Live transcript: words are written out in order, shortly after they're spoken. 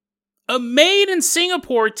A maid in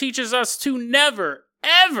Singapore teaches us to never,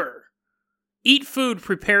 ever eat food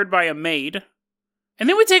prepared by a maid. And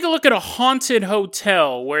then we take a look at a haunted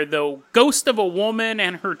hotel where the ghost of a woman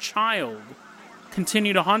and her child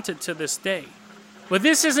continue to haunt it to this day. But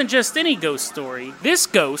this isn't just any ghost story. This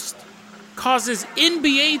ghost causes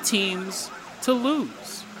NBA teams to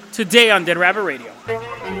lose. Today on Dead Rabbit Radio.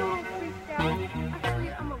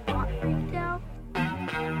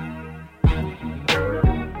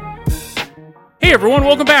 Hey everyone,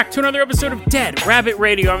 welcome back to another episode of Dead Rabbit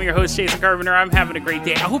Radio. I'm your host, Jason Carpenter. I'm having a great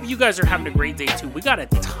day. I hope you guys are having a great day too. We got a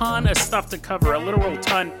ton of stuff to cover, a literal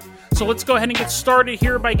ton. So let's go ahead and get started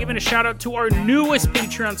here by giving a shout out to our newest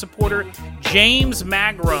Patreon supporter, James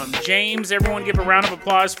Magrum. James, everyone give a round of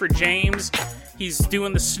applause for James. He's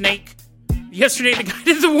doing the snake. Yesterday, the guy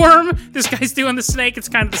did the worm. This guy's doing the snake. It's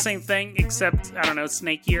kind of the same thing, except, I don't know,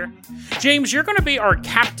 snakier. James, you're going to be our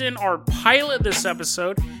captain, our pilot this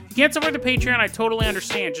episode. If you can't support the Patreon, I totally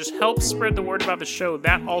understand. Just help spread the word about the show.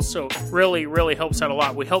 That also really, really helps out a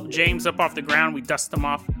lot. We help James up off the ground. We dust him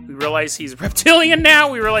off. We realize he's reptilian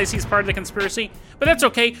now. We realize he's part of the conspiracy. But that's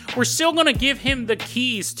okay. We're still going to give him the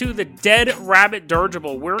keys to the Dead Rabbit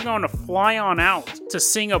dirigible. We're going to fly on out to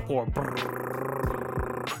Singapore.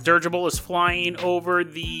 Dirigible is flying over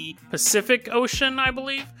the Pacific Ocean, I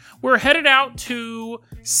believe. We're headed out to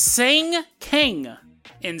Sang Keng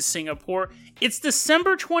in Singapore. It's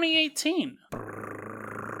December 2018.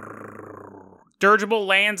 Dirigible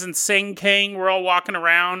lands in Sang Keng. We're all walking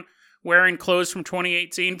around wearing clothes from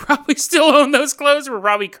 2018. Probably still own those clothes. We're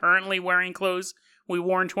probably currently wearing clothes we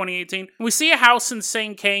wore in 2018. We see a house in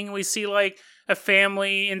Sang Keng. We see like a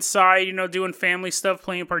family inside, doing family stuff,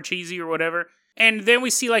 playing Parcheesi or whatever. And then we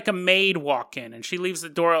see like a maid walk in, and she leaves the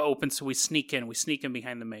door open, so we sneak in. We sneak in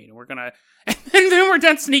behind the maid, and and then we're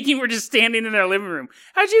done sneaking. We're just standing in their living room.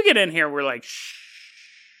 How'd you get in here? We're like, shh.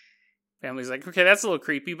 Family's like, okay, that's a little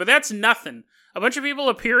creepy, but that's nothing. A bunch of people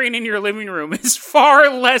appearing in your living room is far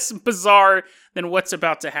less bizarre than what's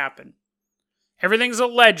about to happen. Everything's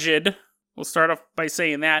alleged. We'll start off by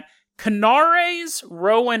saying that. Canares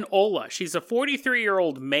Rowan Ola. She's a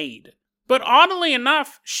 43-year-old maid. But oddly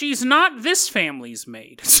enough, she's not this family's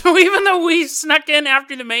maid. So even though we snuck in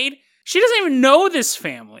after the maid, she doesn't even know this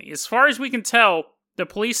family. As far as we can tell, the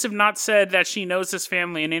police have not said that she knows this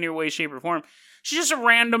family in any way, shape, or form. She's just a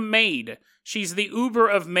random maid. She's the Uber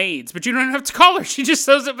of maids. But you don't have to call her. She just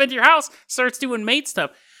shows up at your house, starts doing maid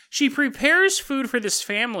stuff. She prepares food for this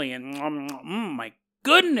family, and my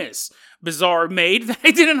goodness, bizarre maid that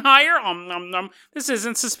I didn't hire. This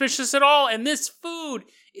isn't suspicious at all, and this food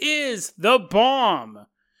is the bomb.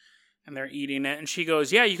 And they're eating it, and she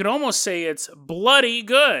goes, yeah, you could almost say it's bloody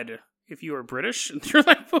good if you were British. And they're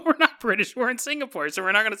like, well, we're not British, we're in Singapore, so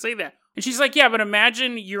we're not going to say that. And she's like, yeah, but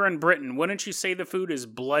imagine you're in Britain. Wouldn't you say the food is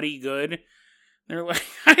bloody good? And they're like,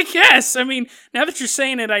 I guess. I mean, now that you're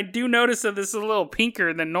saying it, I do notice that this is a little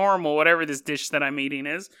pinker than normal, whatever this dish that I'm eating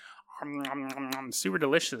is. Super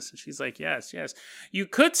delicious. And she's like, yes. You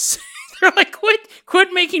could say, they're like,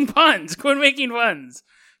 quit making puns. Quit making puns.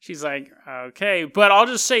 She's like, okay, but I'll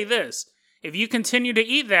just say this. If you continue to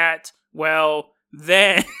eat that, well,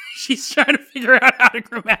 then she's trying to figure out how to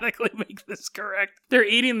grammatically make this correct. They're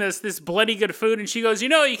eating this bloody good food, and she goes, you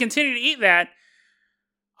continue to eat that,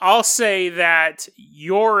 I'll say that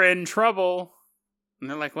you're in trouble. And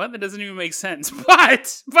they're like, what? That doesn't even make sense.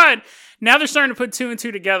 But now they're starting to put two and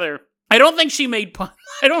two together. I don't think she made puns.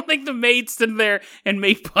 I don't think the maid stood there and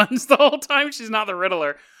made puns the whole time. She's not the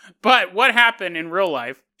Riddler. But what happened in real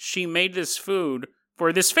life, she made this food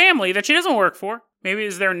for this family that she doesn't work for. Maybe it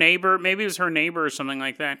was their neighbor. Maybe it was her neighbor or something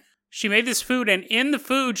like that. She made this food, and in the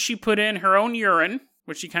food, she put in her own urine,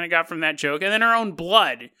 which she kind of got from that joke, and then her own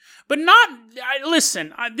blood. But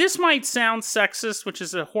listen, this might sound sexist, which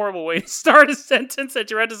is a horrible way to start a sentence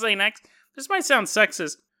that you're about to say next. This might sound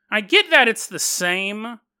sexist. I get that it's the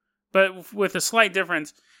same, but with a slight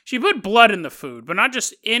difference. She put blood in the food, but not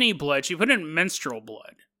just any blood. She put in menstrual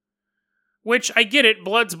blood. Which, I get it,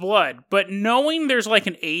 blood's blood. But knowing there's like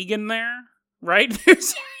an egg in there, right?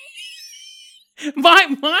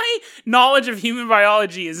 My knowledge of human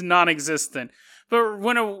biology is non-existent. But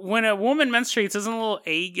when a woman menstruates, isn't a little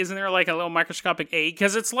egg? Isn't there like a little microscopic egg?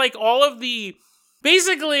 Because it's like all of the...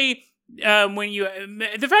 Basically...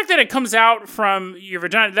 the fact that it comes out from your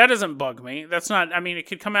vagina, that doesn't bug me. That's not, it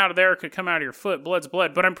could come out of there, it could come out of your foot, blood's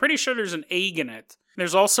blood, but I'm pretty sure there's an egg in it.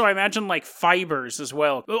 There's also, I imagine, like fibers as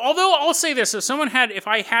well. Although, I'll say this, if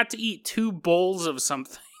I had to eat 2 bowls of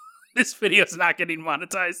something, this video's not getting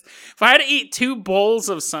monetized. If I had to eat 2 bowls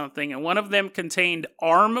of something, and one of them contained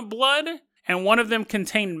arm blood, and one of them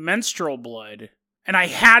contained menstrual blood, and I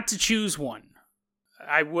had to choose one,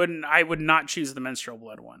 I would not choose the menstrual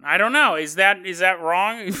blood one. I don't know. Is that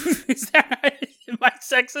wrong? Am I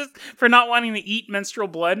sexist for not wanting to eat menstrual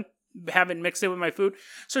blood, have it mixed in with my food?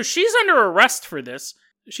 So she's under arrest for this.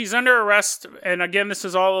 She's under arrest, and again, this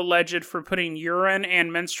is all alleged for putting urine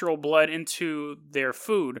and menstrual blood into their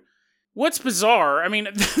food. What's bizarre, I mean,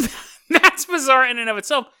 that's bizarre in and of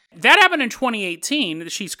itself. That happened in 2018.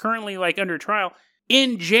 She's currently, under trial.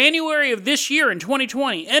 In January of this year, in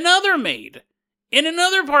 2020, another maid in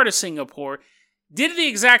another part of Singapore did the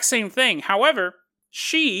exact same thing. However,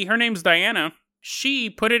 her name's Diana, she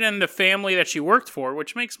put it in the family that she worked for,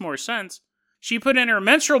 which makes more sense. She put in her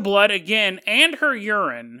menstrual blood again, and her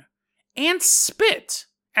urine, and spit,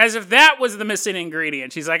 as if that was the missing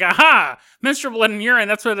ingredient. She's like, aha, menstrual blood and urine,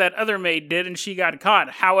 that's what that other maid did, and she got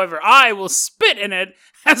caught. However, I will spit in it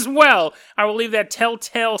as well. I will leave that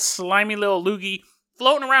telltale, slimy little loogie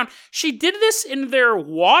floating around. She did this in their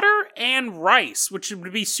water and rice, which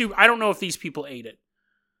would be soup. I don't know if these people ate it.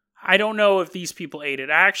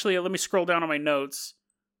 Actually, let me scroll down on my notes.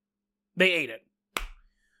 They ate it.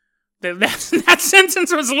 That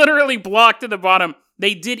sentence was literally blocked at the bottom.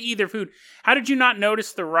 They did eat their food. How did you not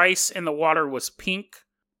notice the rice and the water was pink?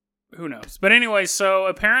 Who knows? But anyway, so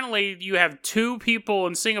apparently you have 2 people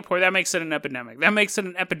in Singapore. That makes it an epidemic.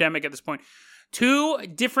 At this point. 2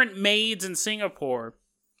 different maids in Singapore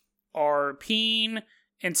are peeing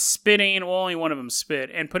and spitting, well, only one of them spit,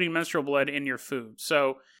 and putting menstrual blood in your food.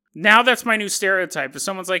 So now that's my new stereotype. If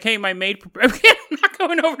someone's like, hey, my maid, I'm not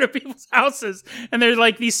going over to people's houses, and they're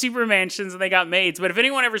like these super mansions and they got maids. But if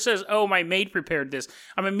anyone ever says, oh, my maid prepared this,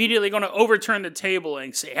 I'm immediately going to overturn the table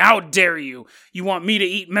and say, how dare you? You want me to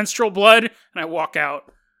eat menstrual blood? And I walk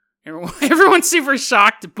out. Everyone's super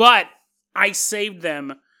shocked, but I saved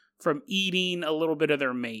them from eating a little bit of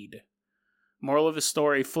their maid. Moral of the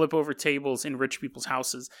story, flip over tables in rich people's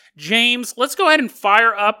houses. James, let's go ahead and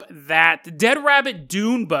fire up that Dead Rabbit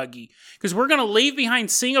Dune buggy, because we're going to leave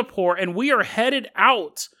behind Singapore and we are headed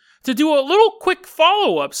out to do a little quick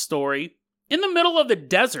follow-up story in the middle of the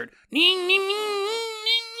desert.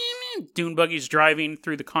 Dune buggy's driving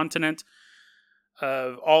through the continent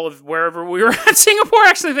of all of wherever we were at. Singapore, I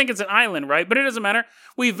actually think it's an island, right? But it doesn't matter.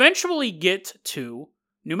 We eventually get to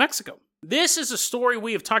New Mexico. This is a story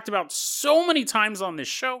we have talked about so many times on this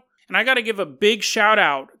show, and I got to give a big shout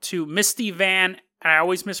out to Misty Van, I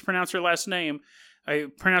always mispronounce her last name, I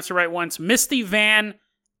pronounced it right once, Misty Van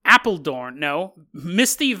Apeldoorn, no,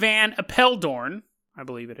 Misty Van Apeldoorn, I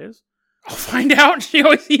believe it is. I'll find out, she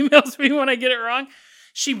always emails me when I get it wrong.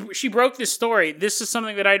 She broke this story. This is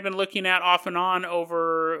something that I'd been looking at off and on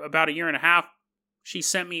over about a year and a half. She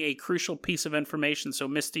sent me a crucial piece of information, so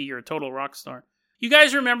Misty, you're a total rock star. You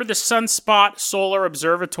guys remember the Sunspot Solar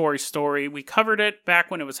Observatory story? We covered it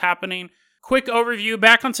back when it was happening. Quick overview,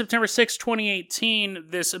 back on September 6, 2018,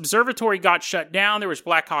 this observatory got shut down. There was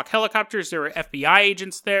Black Hawk helicopters, there were FBI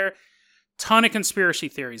agents there. Ton of conspiracy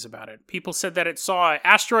theories about it. People said that it saw an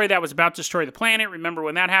asteroid that was about to destroy the planet. Remember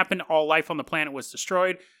when that happened? All life on the planet was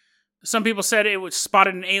destroyed. Some people said it was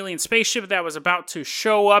spotted an alien spaceship that was about to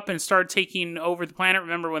show up and start taking over the planet.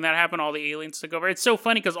 Remember when that happened? All the aliens took over. It's so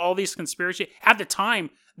funny because all these conspiracy, at the time,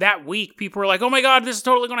 that week, people were like, oh my god, this is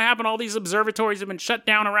totally going to happen. All these observatories have been shut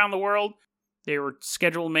down around the world. They were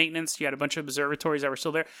scheduled maintenance. You had a bunch of observatories that were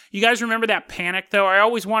still there. You guys remember that panic, though? I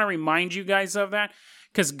always want to remind you guys of that.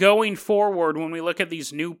 Because going forward, when we look at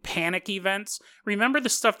these new panic events, remember the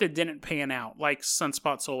stuff that didn't pan out, like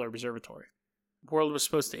Sunspot Solar Observatory. The world was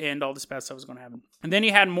supposed to end, all this bad stuff was going to happen. And then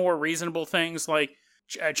you had more reasonable things like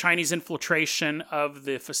Chinese infiltration of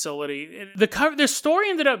the facility. The story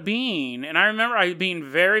ended up being, and I remember I being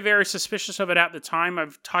very, very suspicious of it at the time,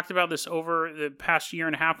 I've talked about this over the past year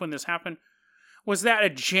and a half when this happened, was that a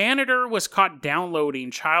janitor was caught downloading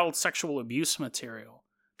child sexual abuse material,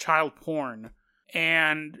 child porn.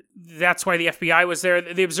 And that's why the FBI was there.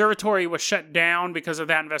 The observatory was shut down because of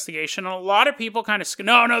that investigation. And a lot of people kind of,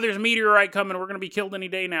 no, there's a meteorite coming. We're going to be killed any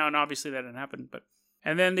day now. And obviously that didn't happen.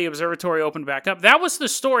 And then the observatory opened back up. That was the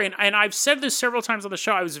story. And I've said this several times on the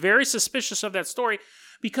show. I was very suspicious of that story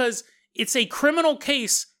because it's a criminal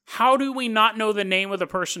case. How do we not know the name of the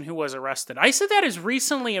person who was arrested? I said that as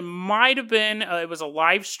recently. It might have been, it was a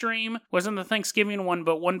live stream. It wasn't the Thanksgiving one,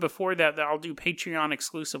 but one before that I'll do Patreon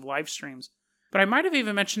exclusive live streams. But I might have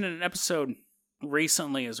even mentioned in an episode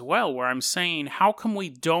recently as well, where I'm saying, how come we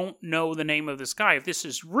don't know the name of this guy? If this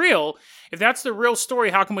is real, if that's the real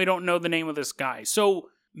story, how come we don't know the name of this guy? So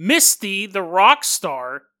Misty, the rock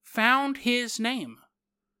star, found his name.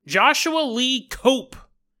 Joshua Lee Cope,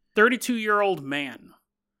 32-year-old man.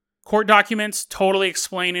 Court documents totally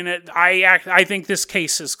explaining it. I think this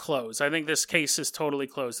case is closed. I think this case is totally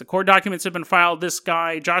closed. The court documents have been filed. This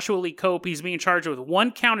guy, Joshua Lee Cope, he's being charged with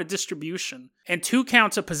 1 count of distribution and 2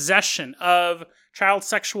 counts of possession of child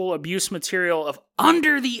sexual abuse material of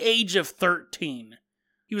under the age of 13.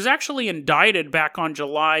 He was actually indicted back on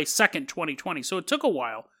July 2nd, 2020, so it took a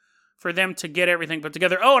while for them to get everything put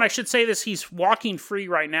together. Oh, and I should say this, he's walking free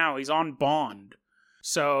right now. He's on bond.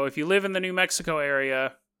 So if you live in the New Mexico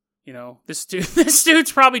area, you know, this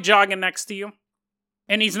dude's probably jogging next to you.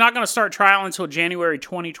 And he's not going to start trial until January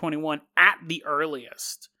 2021 at the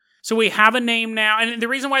earliest. So we have a name now. And the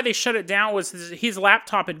reason why they shut it down was his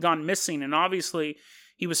laptop had gone missing. And obviously,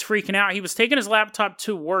 he was freaking out. He was taking his laptop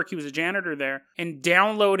to work. He was a janitor there. And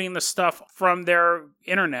downloading the stuff from their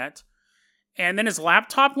internet. And then his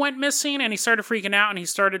laptop went missing, and he started freaking out, and he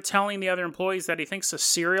started telling the other employees that he thinks a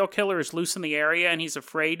serial killer is loose in the area, and he's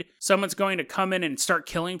afraid someone's going to come in and start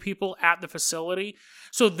killing people at the facility.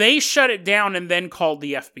 So they shut it down and then called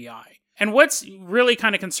the FBI. And what's really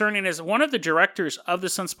kind of concerning is one of the directors of the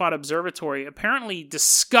Sunspot Observatory apparently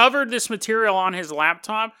discovered this material on his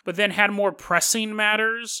laptop, but then had more pressing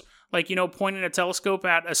matters, like, you know, pointing a telescope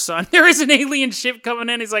at a sun. There is an alien ship coming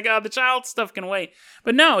in. He's like, oh, the child stuff can wait.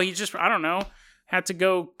 But no, he just, I don't know, had to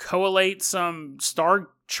go collate some star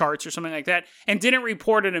charts or something like that and didn't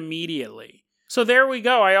report it immediately. So there we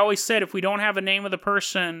go. I always said if we don't have a name of the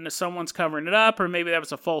person, someone's covering it up, or maybe that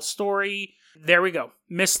was a false story. There we go.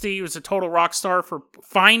 Misty was a total rock star for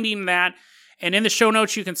finding that. And in the show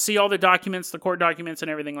notes, you can see all the documents, the court documents,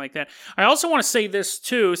 and everything like that. I also want to say this,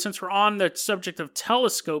 too, since we're on the subject of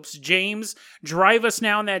telescopes. James, drive us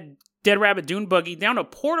now in that Dead Rabbit Dune buggy down to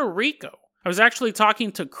Puerto Rico. I was actually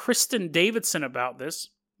talking to Kristen Davidson about this,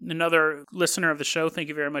 another listener of the show. Thank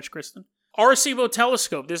you very much, Kristen. Arecibo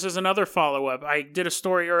telescope. This is another follow-up. I did a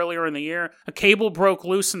story earlier in the year. A cable broke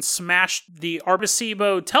loose and smashed the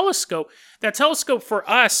Arecibo telescope. That telescope for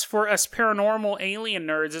us paranormal alien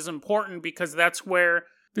nerds, is important because that's where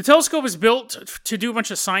the telescope is built to do a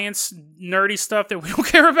bunch of science nerdy stuff that we don't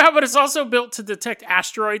care about, but it's also built to detect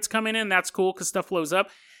asteroids coming in. That's cool because stuff blows up.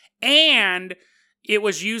 And it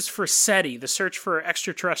was used for SETI, the search for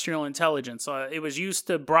extraterrestrial intelligence. It was used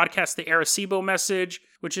to broadcast the Arecibo message,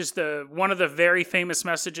 which is one of the very famous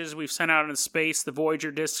messages we've sent out into space. The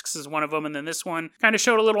Voyager discs is one of them, and then this one kind of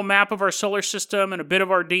showed a little map of our solar system and a bit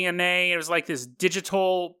of our DNA. It was like this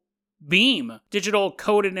digital beam, digital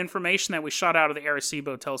coded information that we shot out of the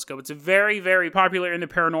Arecibo telescope. It's very, very popular in the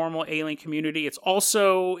paranormal alien community. It's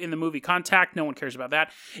also in the movie Contact. No one cares about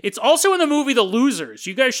that. It's also in the movie The Losers.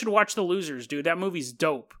 You guys should watch The Losers, dude. That movie's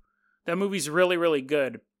dope. That movie's really, really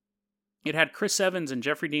good. It had Chris Evans and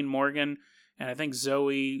Jeffrey Dean Morgan, and I think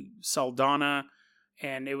Zoe Saldana,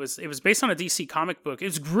 and it was based on a DC comic book.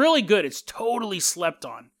 It's really good. It's totally slept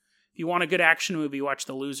on. If you want a good action movie, watch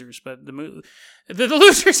The Losers. But the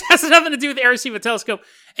Losers has nothing to do with the Arecibo telescope.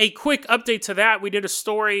 A quick update to that. We did a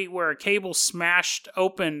story where a cable smashed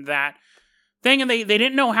open that thing, and they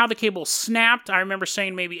didn't know how the cable snapped. I remember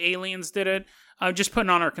saying maybe aliens did it. Just putting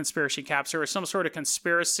on our conspiracy caps. There was some sort of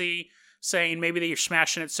conspiracy saying maybe they're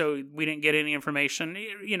smashing it so we didn't get any information.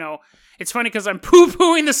 You know, it's funny because I'm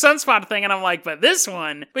poo-pooing the Sunspot thing, and I'm like, but this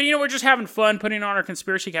one... But, you know, we're just having fun putting on our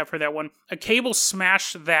conspiracy cap for that one. A cable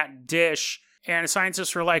smashed that dish, and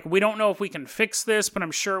scientists were like, we don't know if we can fix this, but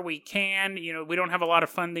I'm sure we can. You know, we don't have a lot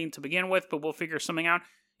of funding to begin with, but we'll figure something out.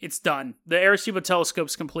 It's done. The Arecibo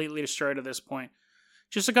telescope's completely destroyed at this point.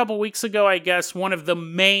 Just a couple weeks ago, I guess, one of the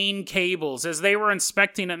main cables, as they were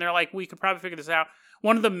inspecting it, and they're like, we could probably figure this out.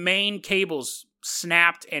 One of the main cables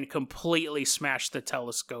snapped and completely smashed the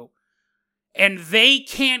telescope. And they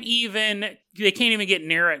can't even get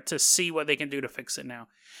near it to see what they can do to fix it now.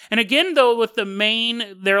 And again, though, with the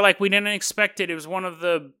main, they're like, we didn't expect it. It was one of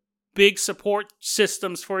the big support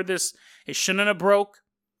systems for this. It shouldn't have broke.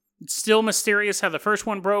 It's still mysterious how the first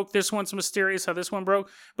one broke. This one's mysterious how this one broke.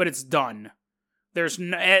 But it's done.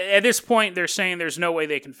 At this point, they're saying there's no way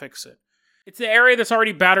they can fix it. It's the area that's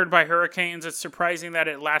already battered by hurricanes. It's surprising that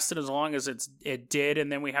it lasted as long as it did,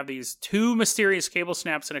 and then we have these 2 mysterious cable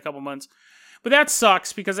snaps in a couple months. But that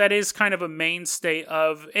sucks, because that is kind of a mainstay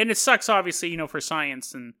of... And it sucks, obviously, you know, for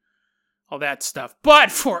science and all that stuff.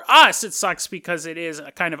 But for us, it sucks because it is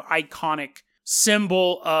a kind of iconic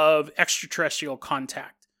symbol of extraterrestrial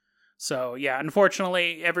contact. So, yeah,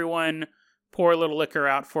 unfortunately, everyone... pour a little liquor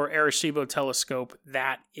out for Arecibo telescope.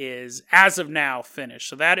 That is, as of now, finished.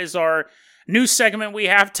 So that is our New segment we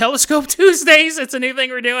have, Telescope Tuesdays. It's a new thing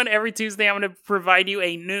we're doing. Every Tuesday, I'm going to provide you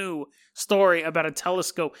a new story about a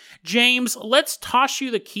telescope. James, let's toss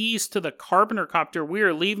you the keys to the Carpenter copter. We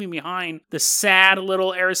are leaving behind the sad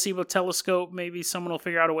little Arecibo telescope. Maybe someone will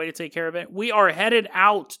figure out a way to take care of it. We are headed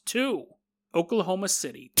out to Oklahoma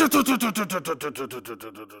City.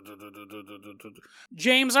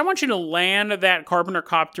 James, I want you to land that Carpenter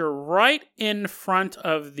copter right in front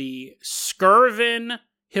of the Skirvin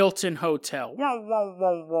Hilton Hotel.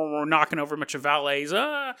 We're knocking over a bunch of valets,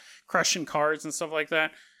 crushing cars and stuff like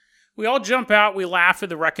that. We all jump out, we laugh at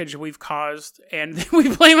the wreckage we've caused, and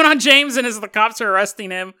we blame it on James, and as the cops are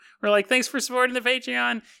arresting him, we're like, thanks for supporting the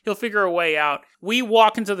Patreon. He'll figure a way out. We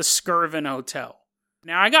walk into the Skirvin Hotel.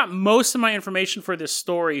 Now, I got most of my information for this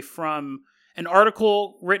story from an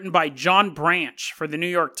article written by John Branch for the New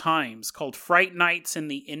York Times called Fright Nights in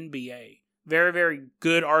the NBA. Very, very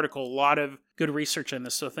good article. A lot of good research in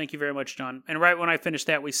this, so thank you very much, John. And right when I finish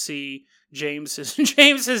that, we see James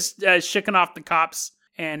is shaking off the cops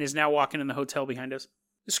and is now walking in the hotel behind us.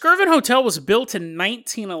 The Skirvin Hotel was built in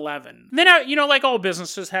 1911. Then, like all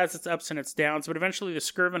businesses, has its ups and its downs, but eventually the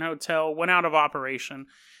Skirvin Hotel went out of operation.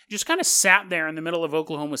 It just kind of sat there in the middle of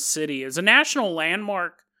Oklahoma City. It was a national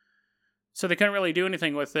landmark, so they couldn't really do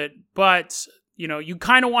anything with it, but you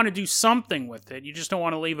kind of want to do something with it. You just don't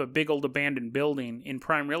want to leave a big old abandoned building in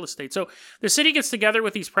prime real estate. So the city gets together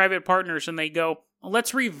with these private partners and they go,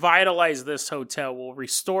 let's revitalize this hotel. We'll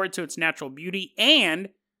restore it to its natural beauty and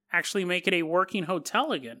actually make it a working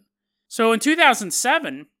hotel again. So in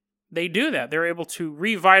 2007, they do that. They're able to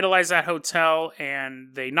revitalize that hotel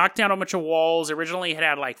and they knock down a bunch of walls. Originally it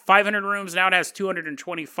had like 500 rooms. Now it has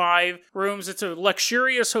 225 rooms. It's a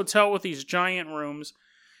luxurious hotel with these giant rooms.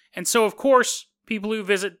 And so, of course, people who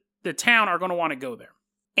visit the town are going to want to go there.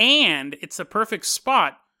 And it's the perfect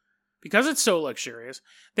spot, because it's so luxurious,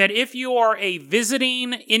 that if you are a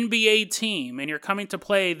visiting NBA team and you're coming to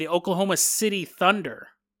play the Oklahoma City Thunder,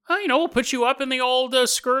 we'll put you up in the old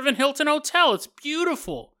Skirvin Hilton Hotel. It's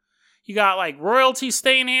beautiful. You got, royalty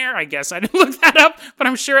staying here. I guess I didn't look that up, but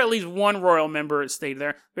I'm sure at least one royal member stayed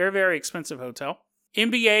there. Very, very expensive hotel.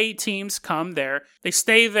 NBA teams come there, they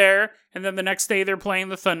stay there, and then the next day they're playing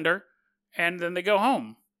the Thunder, and then they go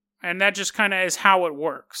home. And that just kind of is how it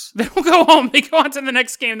works. They don't go home, they go on to the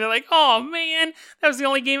next game, they're like, oh man, that was the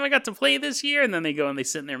only game I got to play this year, and then they go and they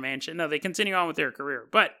sit in their mansion. No, they continue on with their career.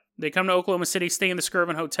 But they come to Oklahoma City, stay in the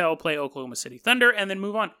Skirvin Hotel, play Oklahoma City Thunder, and then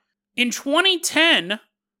move on. In 2010,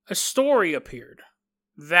 a story appeared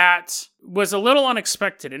that was a little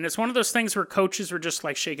unexpected, and it's one of those things where coaches were just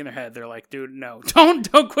shaking their head. They're like, dude, no,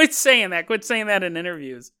 don't quit saying that. Quit saying that in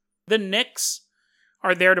interviews. The Knicks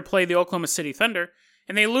are there to play the Oklahoma City Thunder,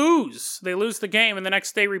 and they lose. They lose the game, and the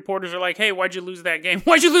next day reporters are like, hey, why'd you lose that game?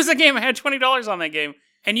 Why'd you lose that game? I had $20 on that game.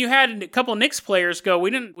 And you had a couple Knicks players go,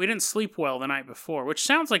 we didn't sleep well the night before, which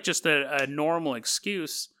sounds like just a normal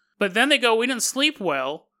excuse. But then they go, we didn't sleep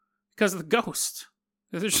well because of the ghost.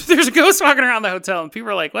 There's a ghost walking around the hotel, and people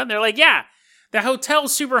are like, what? And they're like, yeah, the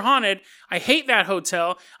hotel's super haunted. I hate that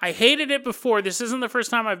hotel. I hated it before. This isn't the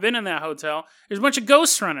first time I've been in that hotel. There's a bunch of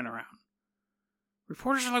ghosts running around.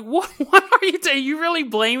 Reporters are like, what are you doing? Are you really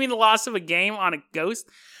blaming the loss of a game on a ghost?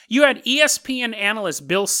 You had ESPN analyst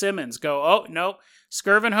Bill Simmons go, oh, no,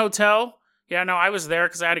 Skirvin Hotel. Yeah, no, I was there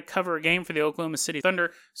because I had to cover a game for the Oklahoma City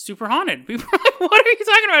Thunder. Super haunted. People are like, what are you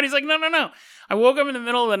talking about? He's like, no. I woke up in the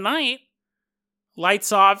middle of the night.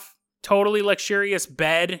 Lights off, totally luxurious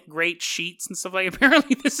bed, great sheets and stuff like that.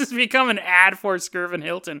 Apparently this has become an ad for Skirvin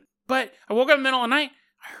Hilton. But I woke up in the middle of the night,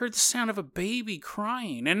 I heard the sound of a baby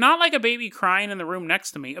crying. And not like a baby crying in the room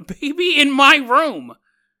next to me, a baby in my room.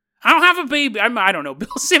 I don't have a baby. I don't know.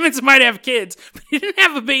 Bill Simmons might have kids, but he didn't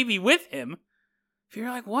have a baby with him. You're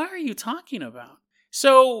like, what are you talking about?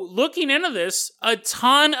 So, looking into this, a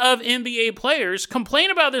ton of NBA players complain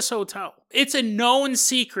about this hotel. It's a known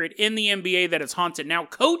secret in the NBA that it's haunted. Now,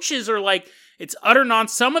 coaches are like, it's utter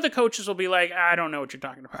nonsense. Some of the coaches will be like, I don't know what you're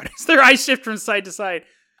talking about. It's their eyes shift from side to side.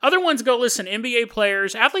 Other ones go, listen, NBA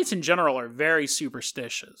players, athletes in general are very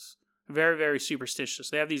superstitious. Very, very superstitious.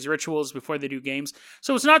 They have these rituals before they do games.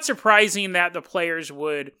 So, it's not surprising that the players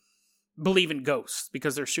would believe in ghosts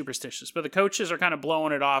because they're superstitious. But the coaches are kind of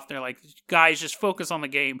blowing it off. They're like, guys, just focus on the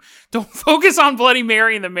game. Don't focus on Bloody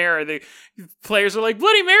Mary in the mirror. The players are like,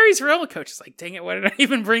 Bloody Mary's real. The coach is like, dang it, why did I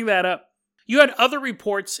even bring that up? You had other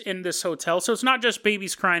reports in this hotel, so it's not just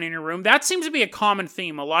babies crying in your room. That seems to be a common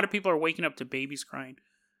theme. A lot of people are waking up to babies crying.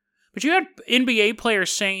 But you had NBA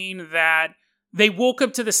players saying that they woke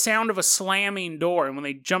up to the sound of a slamming door, and when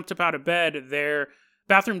they jumped up out of bed, their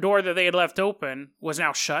bathroom door that they had left open was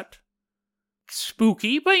now shut.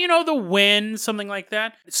 spooky, but the wind, something like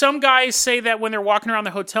that. Some guys say that when they're walking around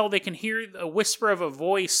the hotel, they can hear a whisper of a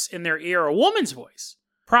voice in their ear, a woman's voice,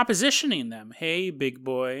 propositioning them. Hey, big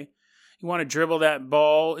boy, you want to dribble that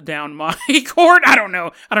ball down my court? I don't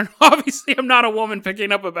know. Obviously, I'm not a woman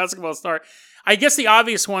picking up a basketball star. I guess the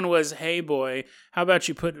obvious one was, hey, boy, how about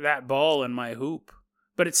you put that ball in my hoop?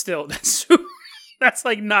 But it's still, that's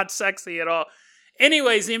like not sexy at all.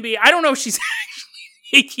 Anyways, NBA, I don't know if she's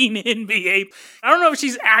making NBA. I don't know if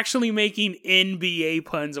she's actually making NBA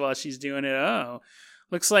puns while she's doing it. Oh,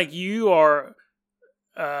 looks like you are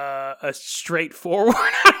a straightforward.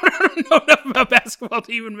 I don't know enough about basketball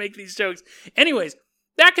to even make these jokes. Anyways,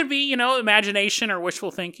 that could be, imagination or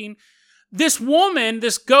wishful thinking. This woman,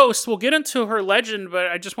 this ghost, we'll get into her legend, but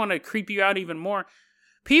I just want to creep you out even more.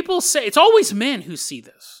 People say it's always men who see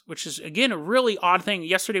this, which is, again, a really odd thing.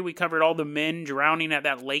 Yesterday, we covered all the men drowning at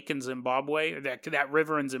that lake in Zimbabwe, or that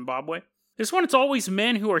river in Zimbabwe. This one, it's always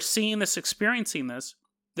men who are seeing this, experiencing this.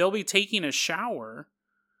 They'll be taking a shower.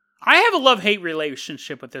 I have a love-hate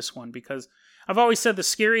relationship with this one because I've always said the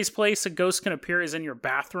scariest place a ghost can appear is in your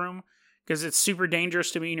bathroom because it's super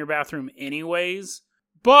dangerous to be in your bathroom anyways.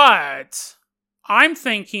 But I'm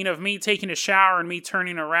thinking of me taking a shower and me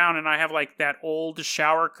turning around and I have like that old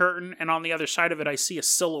shower curtain and on the other side of it I see a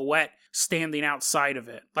silhouette standing outside of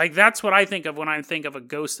it. Like that's what I think of when I think of a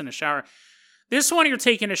ghost in a shower. This one, you're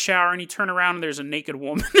taking a shower and you turn around and there's a naked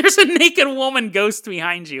woman. There's a naked woman ghost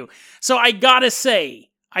behind you. So I gotta say,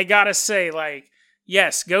 like,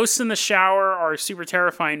 yes, ghosts in the shower are super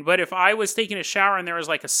terrifying, but if I was taking a shower and there was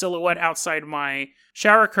like a silhouette outside my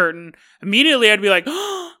shower curtain, immediately I'd be like,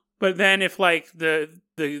 oh! But then if like the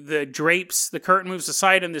drapes, the curtain moves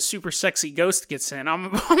aside and the super sexy ghost gets in, I'm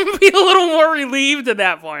gonna be a little more relieved at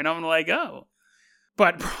that point. I'm like, oh.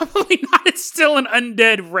 But probably not. It's still an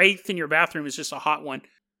undead wraith in your bathroom. It's just a hot one.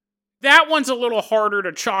 That one's a little harder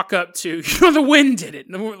to chalk up to. The wind did it.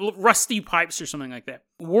 The rusty pipes or something like that.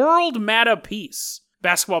 World Mata Peace,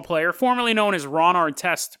 basketball player, formerly known as Ron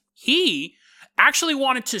Artest. He actually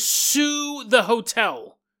wanted to sue the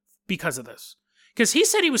hotel because of this. Because he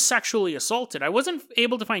said he was sexually assaulted. I wasn't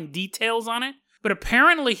able to find details on it, but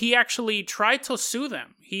apparently he actually tried to sue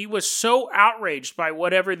them. He was so outraged by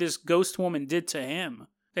whatever this ghost woman did to him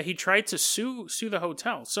that he tried to sue the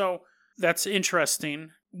hotel. So that's interesting.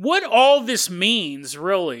 What all this means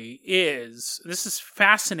really is, this is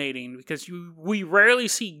fascinating because we rarely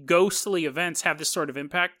see ghostly events have this sort of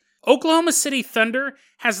impact. Oklahoma City Thunder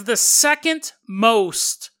has the second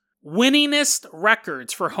most winningest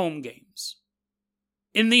records for home games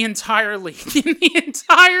in the entire league. In the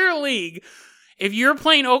entire league. If you're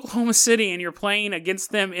playing Oklahoma City and you're playing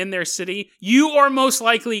against them in their city, you are most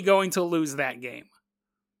likely going to lose that game.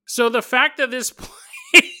 So the fact that this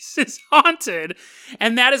place is haunted,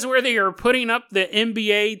 and that is where they are putting up the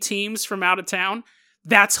NBA teams from out of town,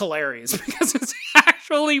 that's hilarious because it's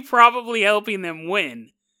actually probably helping them win.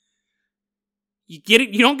 You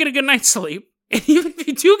don't get a good night's sleep. And even if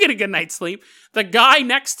you do get a good night's sleep, the guy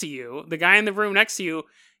next to you, the guy in the room next to you,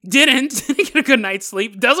 didn't get a good night's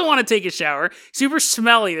sleep, doesn't want to take a shower, super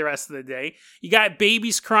smelly the rest of the day. You got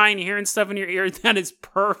babies crying, you're hearing stuff in your ear. That is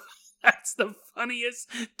perfect. That's the funniest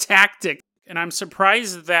tactic. And I'm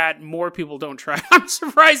surprised that more people don't try. I'm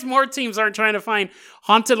surprised more teams aren't trying to find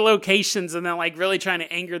haunted locations and then like really trying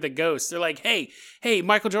to anger the ghosts. They're like, hey,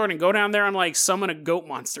 Michael Jordan, go down there and like summon a goat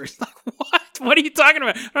monster. It's like, what? What are you talking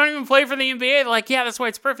about? I don't even play for the NBA. They're like, yeah, that's why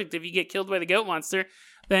it's perfect. If you get killed by the goat monster,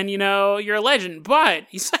 then, you're a legend. But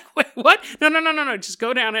he's like, wait, what? No. Just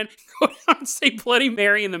go down and say Bloody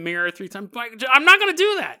Mary in the mirror 3 times. I'm not going to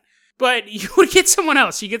do that. But you would get someone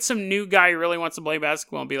else. You get some new guy who really wants to play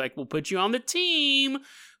basketball and be like, we'll put you on the team.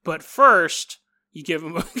 But first, you give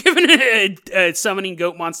him a Summoning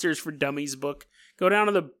Goat Monsters for Dummies book. Go down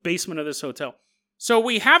to the basement of this hotel. So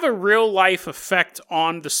we have a real life effect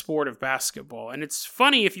on the sport of basketball. And it's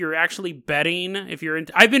funny if you're actually betting,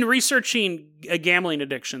 I've been researching gambling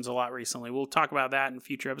addictions a lot recently. We'll talk about that in a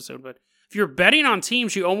future episode. But if you're betting on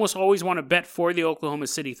teams, you almost always want to bet for the Oklahoma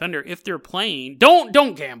City Thunder if they're playing. Don't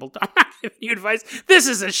gamble. I'm not giving you advice. This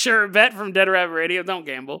is a sure bet from Dead Rabbit Radio. Don't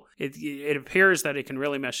gamble. It appears that it can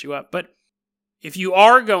really mess you up. But if you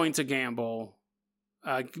are going to gamble,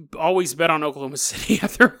 always bet on Oklahoma City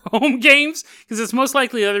at their home games because it's most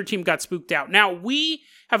likely the other team got spooked out. Now, we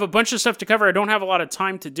have a bunch of stuff to cover. I don't have a lot of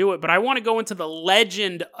time to do it, but I want to go into the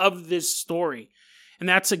legend of this story. And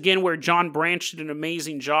that's, again, where John Branch did an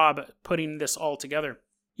amazing job putting this all together.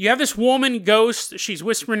 You have this woman ghost. She's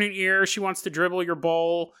whispering in your ear. She wants to dribble your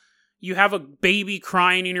ball. You have a baby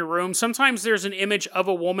crying in your room. Sometimes there's an image of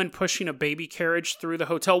a woman pushing a baby carriage through the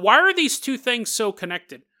hotel. Why are these two things so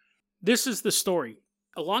connected? This is the story.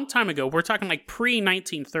 A long time ago, we're talking like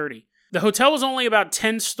pre-1930, the hotel was only about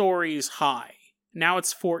 10 stories high. Now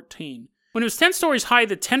it's 14. When it was 10 stories high,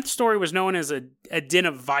 the 10th story was known as a den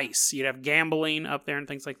of vice. You'd have gambling up there and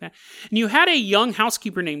things like that. And you had a young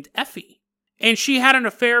housekeeper named Effie. And she had an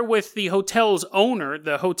affair with the hotel's owner,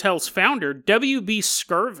 the hotel's founder, W.B.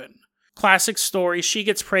 Skirvin. Classic story. She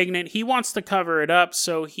gets pregnant. He wants to cover it up,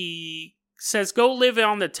 so he says, go live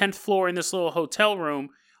on the 10th floor in this little hotel room.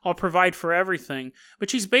 I'll provide for everything. But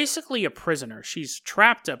she's basically a prisoner. She's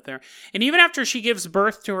trapped up there. And even after she gives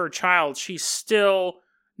birth to her child, she's still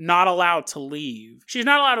not allowed to leave. She's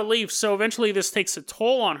not allowed to leave, so eventually this takes a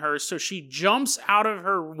toll on her, so she jumps out of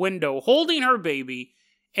her window holding her baby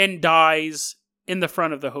and dies in the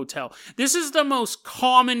front of the hotel. This is the most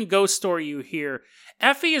common ghost story you hear.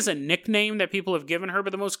 Effie is a nickname that people have given her, but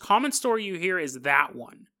the most common story you hear is that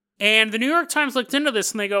one. And the New York Times looked into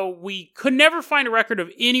this and they go, we could never find a record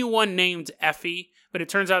of anyone named Effie, but it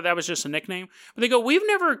turns out that was just a nickname. But they go, we've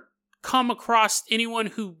never come across anyone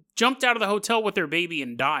who jumped out of the hotel with their baby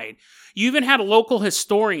and died. You even had a local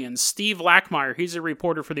historian, Steve Lackmeyer. He's a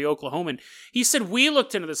reporter for the Oklahoman. He said, we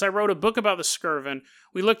looked into this. I wrote a book about the Skirvin.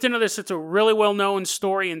 We looked into this. It's a really well-known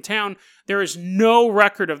story in town. There is no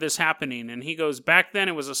record of this happening. And he goes, back then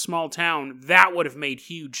it was a small town. That would have made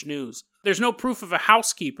huge news. There's no proof of a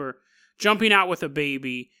housekeeper jumping out with a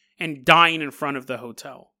baby and dying in front of the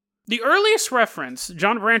hotel. The earliest reference,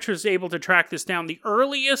 John Branch was able to track this down, the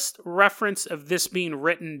earliest reference of this being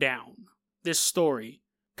written down, this story,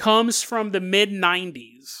 comes from the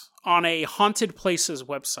mid-90s on a Haunted Places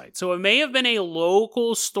website. So it may have been a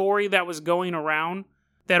local story that was going around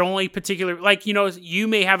that only particular, like, you know, you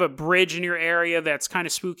may have a bridge in your area that's kind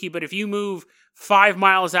of spooky, but if you move 5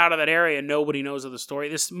 miles out of that area, nobody knows of the story.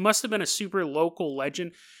 This must have been a super local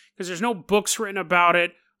legend because there's no books written about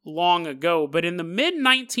it long ago. But in the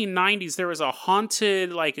mid-1990s, there was a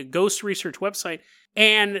haunted, like a ghost research website,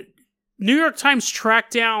 and New York Times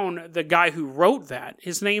tracked down the guy who wrote that.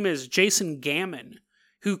 His name is Jason Gammon,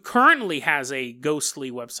 who currently has a ghostly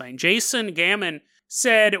website. Jason Gammon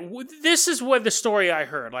said, this is what the story I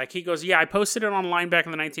heard. Like, he goes, yeah, I posted it online back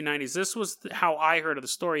in the 1990s. This was how I heard of the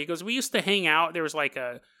story. He goes, we used to hang out. There was like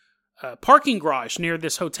a parking garage near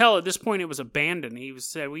this hotel. At this point, it was abandoned. He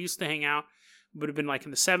said, we used to hang out. It would have been like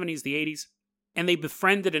in the 70s, the 80s. And they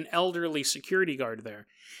befriended an elderly security guard there.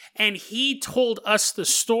 And he told us the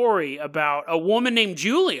story about a woman named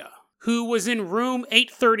Julia who was in room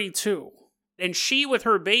 832. And she, with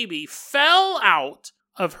her baby, fell out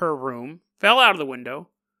of her room, fell out of the window,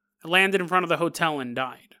 landed in front of the hotel and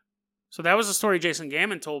died. So that was the story Jason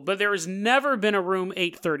Gammon told, but there has never been a room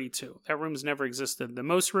 832. That room's never existed. The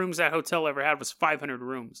most rooms that hotel ever had was 500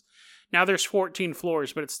 rooms. Now there's 14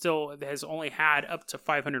 floors, but it has only had up to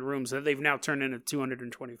 500 rooms that they've now turned into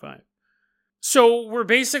 225. So we're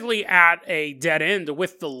basically at a dead end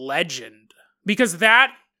with the legend, because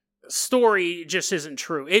that story just isn't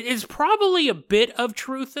true. It is probably a bit of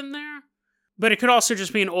truth in there, but it could also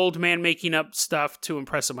just be an old man making up stuff to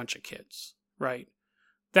impress a bunch of kids, right?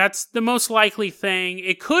 That's the most likely thing.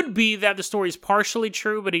 It could be that the story is partially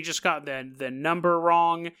true, but he just got the number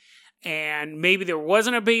wrong, and maybe there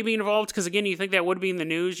wasn't a baby involved, because again, you think that would be in the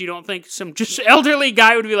news. You don't think some just elderly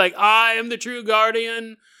guy would be like, I am the true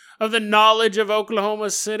guardian of the knowledge of Oklahoma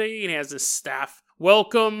City, and he has this staff.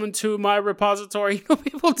 Welcome to my repository. You know,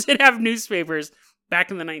 people did have newspapers back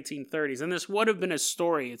in the 1930s, and this would have been a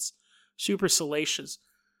story. It's super salacious.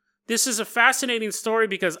 This is a fascinating story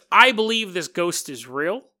because I believe this ghost is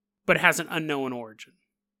real, but has an unknown origin.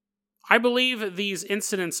 I believe these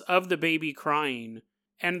incidents of the baby crying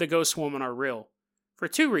and the ghost woman are real for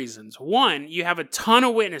two reasons. One, you have a ton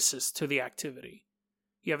of witnesses to the activity.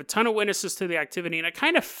 You have a ton of witnesses to the activity, and it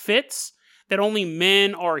kind of fits that only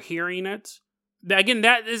men are hearing it. Again,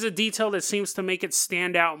 that is a detail that seems to make it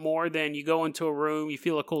stand out more than you go into a room, you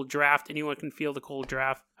feel a cold draft, anyone can feel the cold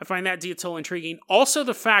draft. I find that detail intriguing. Also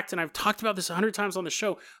the fact, and I've talked about this 100 times on the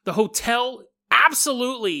show, the hotel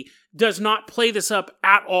absolutely does not play this up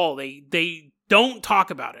at all. They don't talk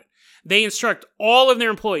about it. They instruct all of their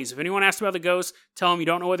employees. If anyone asks about the ghost, tell them you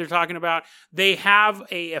don't know what they're talking about. They have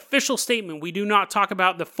an official statement. We do not talk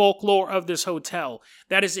about the folklore of this hotel.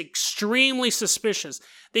 That is extremely suspicious.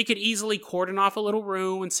 They could easily cordon off a little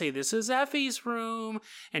room and say, this is Effie's room,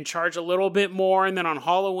 and charge a little bit more. And then on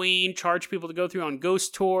Halloween, charge people to go through on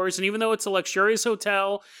ghost tours. And even though it's a luxurious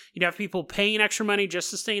hotel, you'd have people paying extra money just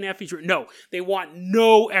to stay in Effie's room. No, they want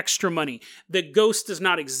no extra money. The ghost does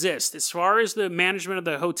not exist. As far as the management of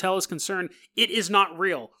the hotel is concerned, it is not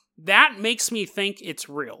real. That makes me think it's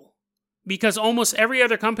real. Because almost every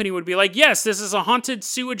other company would be like, yes, this is a haunted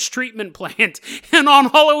sewage treatment plant. And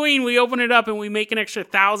on Halloween, we open it up and we make an extra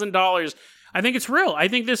 $1,000. I think it's real. I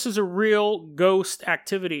think this is a real ghost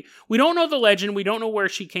activity. We don't know the legend. We don't know where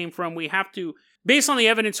she came from. We have to, based on the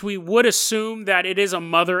evidence, we would assume that it is a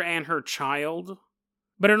mother and her child.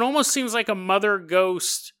 But it almost seems like a mother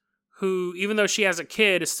ghost who, even though she has a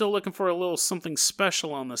kid, is still looking for a little something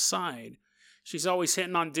special on the side. She's always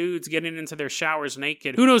hitting on dudes, getting into their showers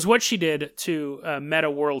naked. Who knows what she did to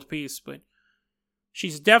meta world peace, but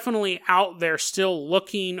she's definitely out there still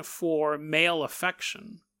looking for male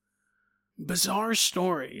affection. Bizarre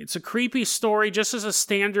story. It's a creepy story. Just as a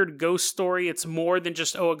standard ghost story, it's more than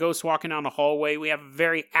just, a ghost walking down the hallway. We have a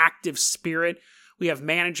very active spirit. We have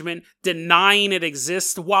management denying it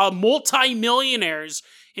exists, while multi-millionaires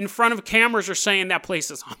in front of cameras are saying that place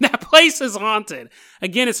is haunted.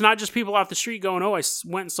 Again, it's not just people off the street going, I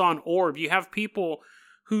went and saw an orb. You have people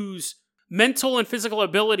whose mental and physical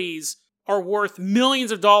abilities are worth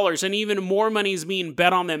millions of dollars, and even more money is being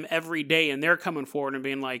bet on them every day, and they're coming forward and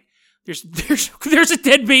being like, there's a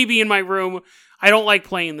dead baby in my room. I don't like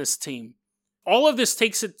playing this team. All of this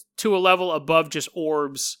takes it to a level above just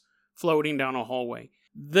orbs floating down a hallway.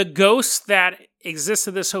 The ghost that exists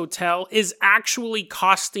at this hotel is actually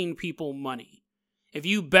costing people money. If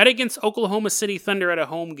you bet against Oklahoma City Thunder at a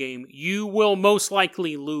home game, you will most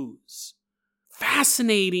likely lose.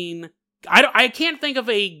 Fascinating. I can't think of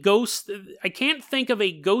a ghost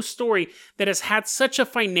story that has had such a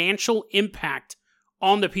financial impact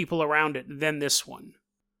on the people around it than this one.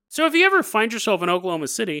 So if you ever find yourself in Oklahoma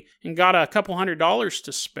City and got a couple $100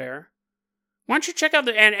 to spare, why don't you check out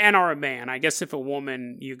and are a man? I guess if a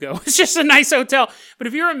woman, you go, it's just a nice hotel. But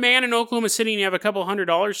if you're a man in Oklahoma City and you have a couple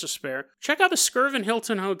 $100 to spare, check out the Skirvin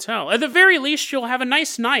Hilton Hotel. At the very least, you'll have a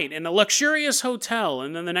nice night in a luxurious hotel.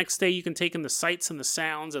 And then the next day you can take in the sights and the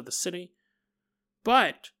sounds of the city.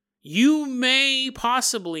 But you may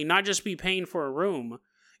possibly not just be paying for a room.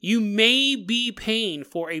 You may be paying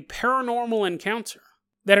for a paranormal encounter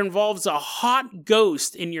that involves a hot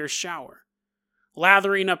ghost in your shower,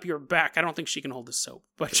 lathering up your back. I don't think she can hold the soap,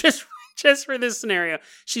 but just for this scenario,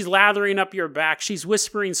 she's lathering up your back. She's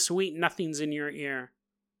whispering sweet nothings in your ear.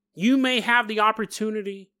 You may have the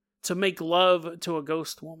opportunity to make love to a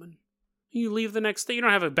ghost woman. You leave the next day. You don't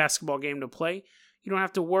have a basketball game to play. You don't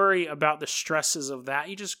have to worry about the stresses of that.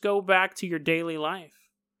 You just go back to your daily life.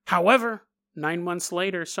 However, 9 months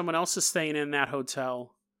later, someone else is staying in that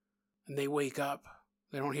hotel, and they wake up.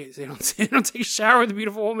 They don't take a shower with a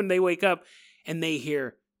beautiful woman. They wake up, and they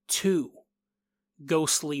hear 2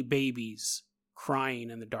 ghostly babies crying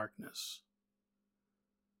in the darkness.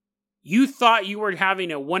 You thought you were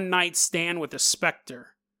having a one-night stand with a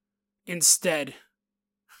specter. Instead,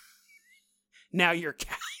 now you're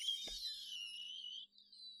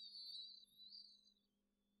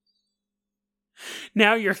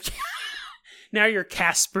Now you're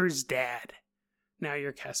Casper's dad.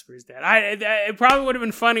 It probably would have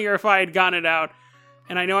been funnier if I had gotten it out.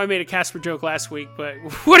 And I know I made a Casper joke last week, but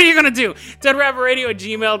what are you going to do?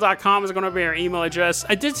 DeadRabbitRadio@gmail.com is going to be our email address.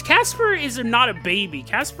 Casper is not a baby.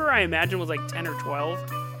 Casper, I imagine, was like 10 or 12.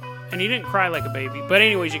 And he didn't cry like a baby. But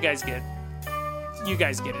anyways, you guys get it.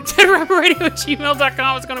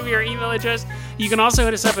 DeadRabbitRadio@gmail.com is going to be our email address. You can also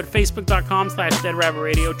hit us up at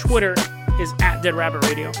Facebook.com/DeadRabbitRadio. Twitter is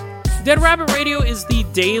 @DeadRabbitRadio. Dead Rabbit Radio is the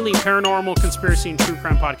daily paranormal, conspiracy, and true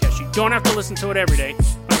crime podcast. You don't have to listen to it every day.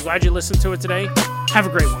 I'm glad you listened to it today. Have a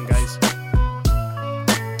great one, guys.